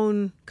my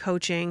own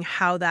coaching,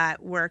 how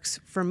that works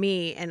for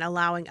me, and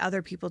allowing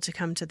other people to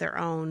come to their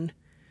own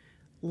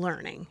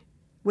learning,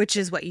 which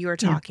is what you were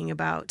talking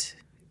about.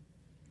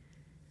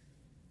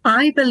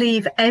 I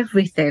believe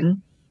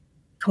everything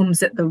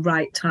comes at the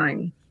right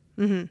time.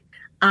 Mm-hmm.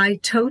 I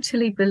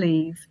totally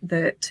believe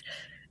that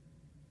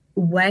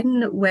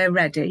when we're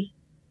ready,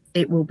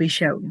 it will be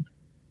shown.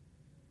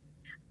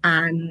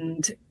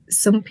 And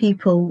some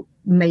people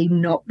may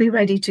not be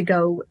ready to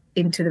go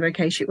into the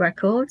Akashic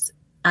records.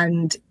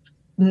 And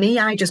me,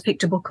 I just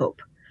picked a book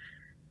up.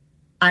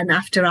 And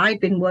after I'd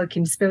been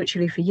working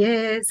spiritually for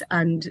years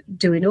and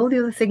doing all the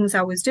other things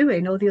I was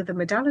doing, all the other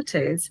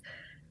modalities,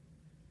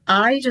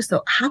 I just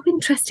thought, how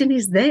interesting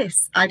is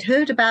this? I'd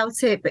heard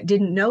about it, but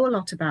didn't know a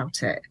lot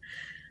about it.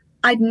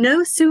 I'd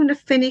no sooner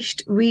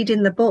finished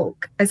reading the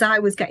book as I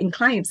was getting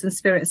clients and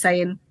Spirit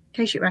saying,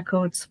 Akashic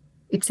records,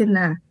 it's in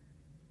there.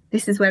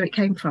 This is where it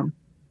came from.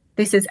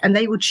 And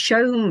they would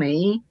show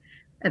me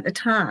at the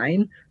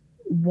time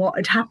what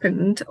had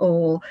happened,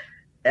 or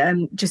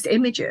just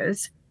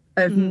images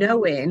of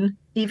knowing,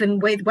 even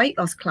with weight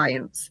loss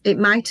clients, it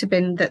might have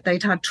been that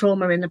they'd had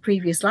trauma in a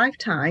previous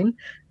lifetime,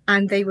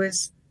 and they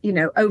was,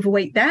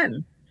 overweight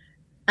then,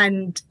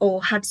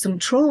 or had some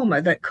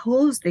trauma that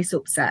caused this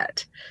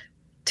upset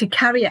to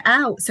carry it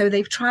out. So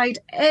they've tried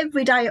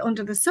every diet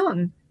under the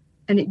sun,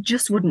 and it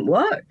just wouldn't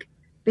work,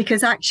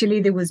 because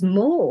actually there was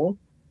more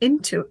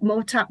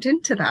tapped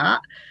into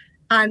that,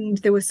 and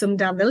there was some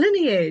down the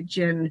lineage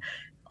and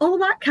all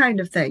that kind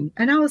of thing.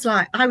 And I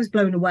was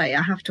blown away,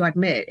 I have to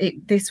admit.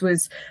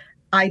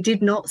 I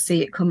did not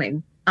see it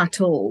coming at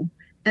all.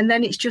 And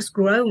then it's just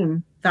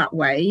grown that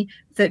way,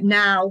 that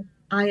now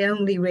I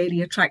only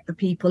really attract the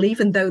people,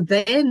 even though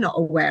they're not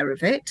aware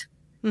of it,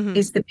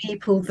 is the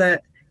people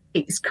that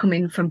it's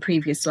coming from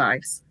previous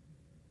lives.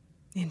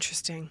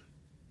 Interesting.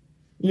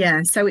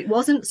 Yeah. So it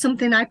wasn't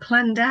something I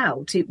planned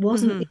out. It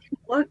wasn't, It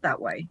didn't work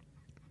that way.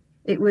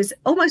 It was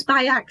almost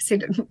by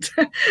accident.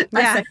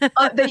 Yeah.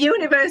 The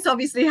universe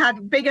obviously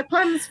had bigger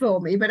plans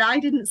for me, but I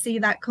didn't see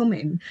that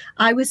coming.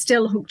 I was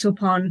still hooked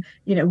up on,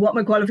 what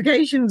my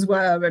qualifications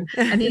were, and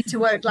I need to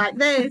work like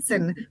this.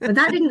 But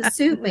that didn't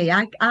suit me.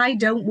 I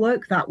don't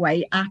work that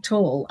way at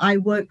all. I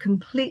work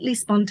completely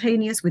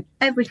spontaneous with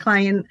every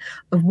client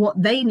of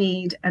what they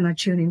need, and I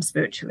tune in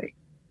spiritually.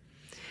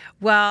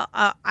 Well,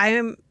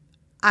 I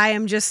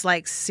am just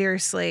like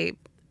seriously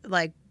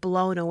like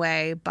blown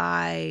away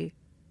by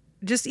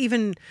just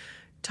even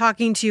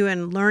talking to you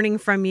and learning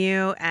from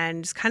you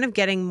and just kind of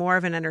getting more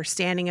of an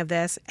understanding of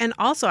this. And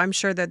also, I'm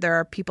sure that there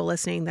are people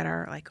listening that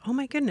are like, oh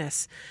my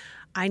goodness,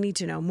 I need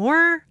to know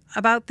more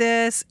about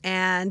this.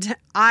 And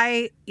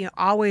I,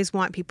 always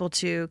want people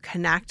to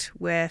connect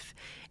with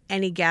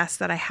any guests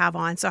that I have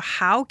on. So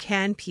how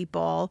can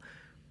people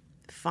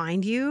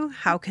find you?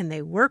 How can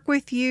they work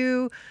with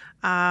you?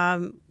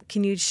 Can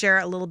you share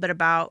a little bit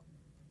about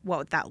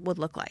what that would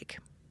look like?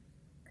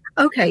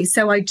 Okay,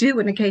 so I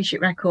do an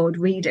Akashic record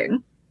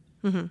reading,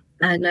 Mm-hmm.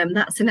 and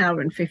that's an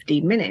hour and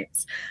 15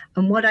 minutes.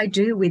 And what I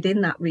do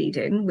within that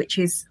reading, which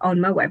is on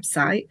my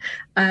website,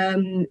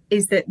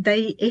 is that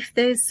if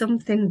there's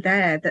something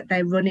there that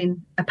they're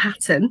running a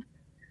pattern,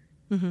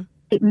 Mm-hmm.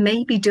 it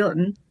may be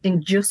done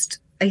in just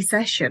a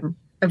session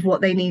of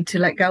what they need to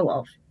let go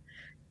of.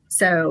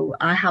 So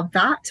I have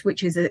that,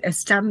 which is a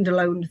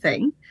standalone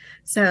thing.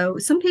 So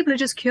some people are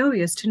just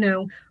curious to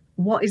know,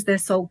 what is their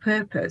sole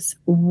purpose?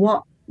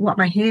 What am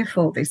I here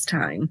for this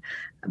time?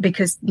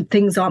 Because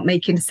things aren't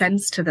making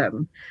sense to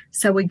them.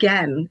 So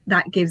again,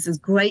 that gives us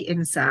great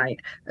insight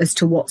as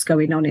to what's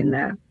going on in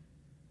there.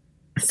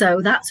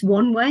 So that's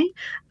one way.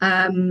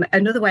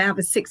 Another way, I have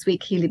a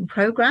 6-week healing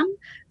program.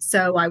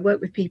 So I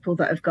work with people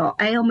that have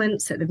got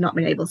ailments that they've not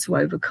been able to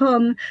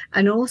overcome.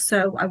 And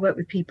also I work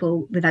with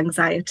people with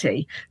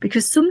anxiety,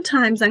 because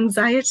sometimes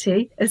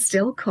anxiety has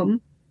still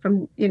come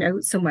from,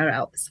 somewhere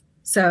else.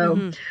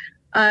 So,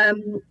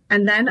 and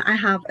then I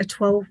have a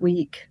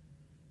 12-week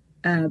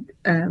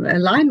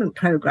alignment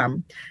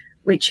program,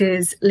 which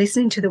is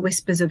listening to the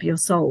whispers of your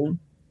soul.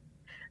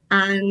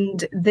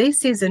 And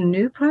this is a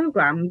new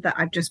program that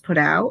I've just put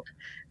out,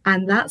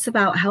 and that's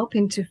about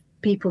helping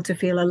people to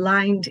feel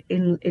aligned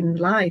in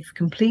life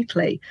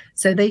completely,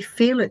 so they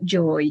feel at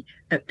joy,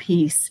 at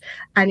peace,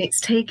 and it's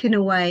taken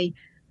away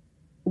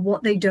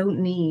what they don't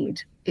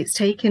need. It's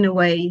taken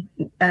away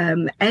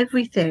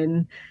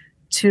everything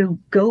to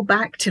go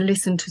back to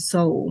listen to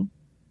soul.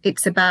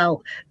 It's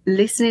about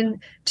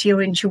listening to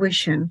your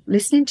intuition,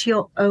 listening to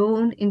your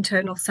own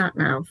internal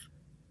sat-nav,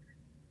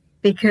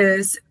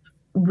 because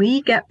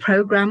we get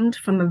programmed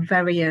from a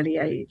very early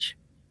age.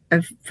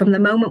 From the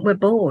moment we're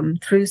born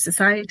through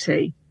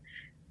society,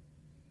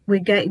 we're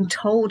getting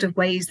told of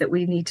ways that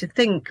we need to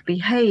think,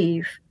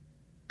 behave,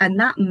 and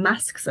that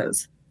masks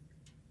us.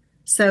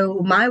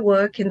 So my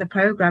work in the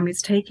program is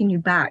taking you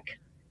back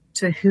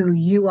to who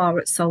you are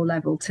at soul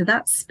level, to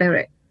that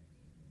spirit,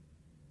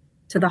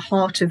 to the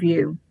heart of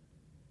you.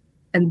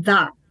 And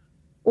that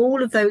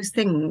all of those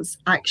things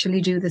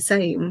actually do the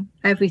same,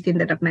 everything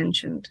that I've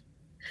mentioned.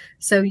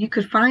 So you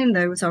could find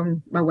those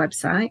on my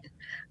website,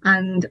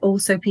 and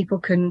also people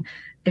can,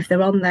 if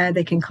they're on there,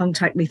 they can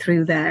contact me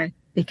through there,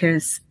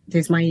 because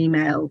there's my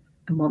email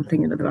and one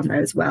thing and another on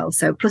there as well.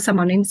 So plus I'm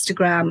on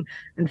Instagram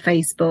and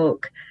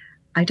Facebook.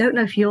 I don't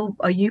know if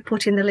are you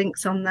putting the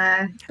links on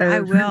there?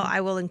 I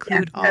will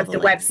include all the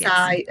links,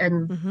 website, yes.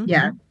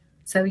 And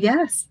so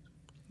yes.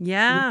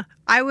 Yeah,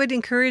 I would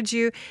encourage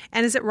you.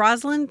 And is it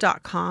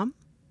Rosalind.com,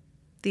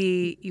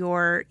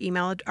 your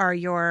email or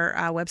your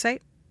website?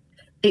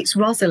 It's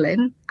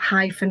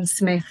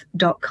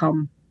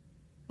Rosalind-Smith.com.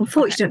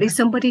 Unfortunately,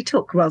 somebody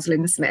took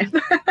Rosalind Smith.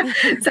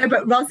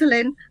 But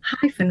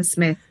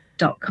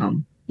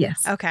Rosalind-Smith.com.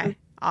 Yes. Okay.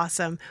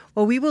 Awesome.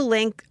 Well, we will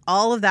link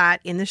all of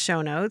that in the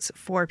show notes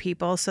for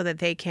people so that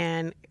they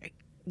can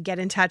get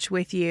in touch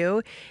with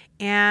you.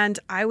 And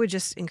I would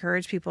just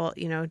encourage people,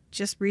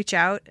 just reach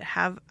out,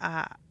 have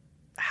a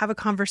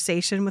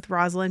conversation with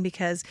Rosalind,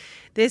 because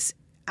this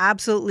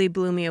absolutely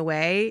blew me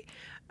away.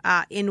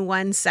 In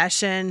one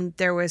session,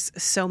 there was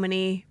so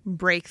many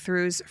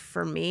breakthroughs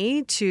for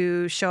me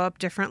to show up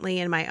differently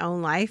in my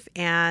own life.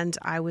 And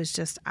I was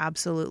just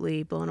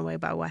absolutely blown away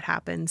by what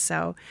happened.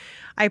 So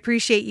I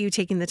appreciate you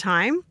taking the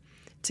time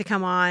to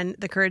come on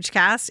the Courage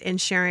Cast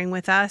and sharing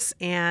with us.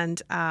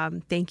 And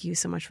thank you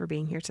so much for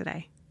being here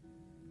today.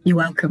 You're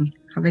welcome.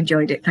 I've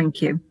enjoyed it.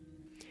 Thank you.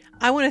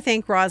 I want to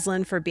thank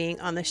Rosalind for being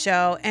on the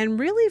show and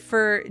really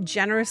for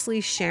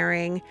generously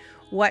sharing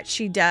what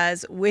she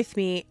does with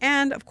me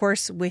and, of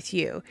course, with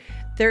you.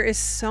 There is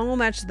so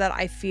much that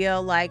I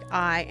feel like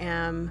I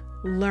am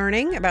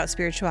learning about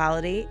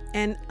spirituality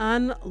and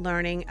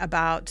unlearning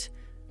about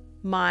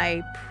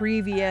my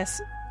previous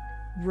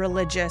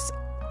religious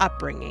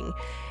upbringing.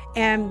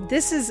 And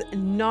this is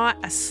not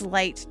a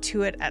slight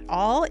to it at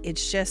all.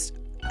 It's just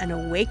an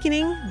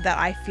awakening that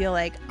I feel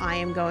like I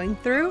am going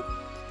through.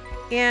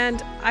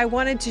 And I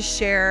wanted to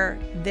share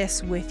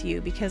this with you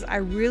because I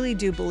really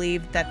do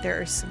believe that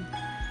there is some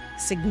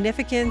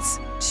significance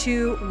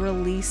to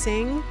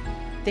releasing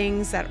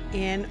things that are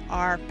in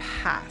our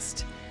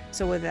past.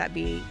 So whether that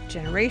be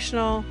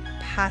generational,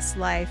 past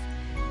life,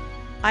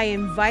 I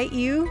invite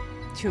you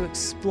to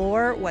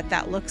explore what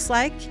that looks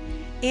like.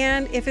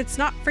 And if it's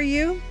not for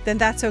you, then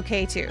that's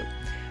okay too.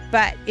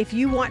 But if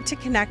you want to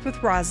connect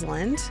with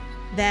Rosalind,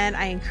 then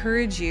I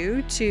encourage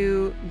you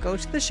to go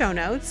to the show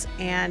notes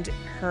and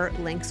her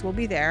links will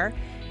be there,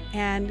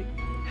 and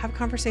have a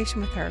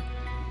conversation with her.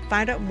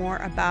 Find out more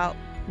about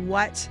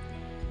what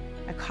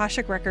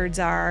Akashic Records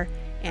are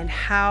and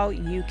how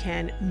you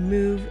can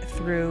move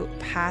through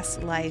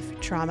past life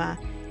trauma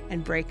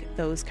and break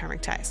those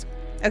karmic ties.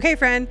 Okay,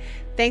 friend,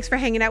 thanks for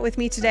hanging out with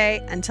me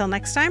today. Until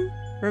next time,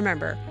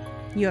 remember,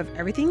 you have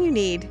everything you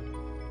need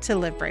to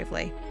live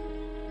bravely.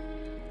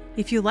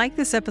 If you like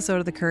this episode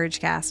of the Courage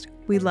Cast,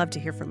 we'd love to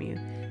hear from you.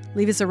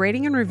 Leave us a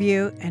rating and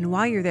review, and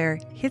while you're there,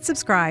 hit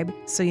subscribe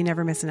so you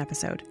never miss an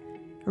episode.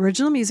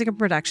 Original music and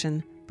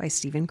production by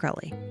Stephen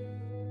Crowley.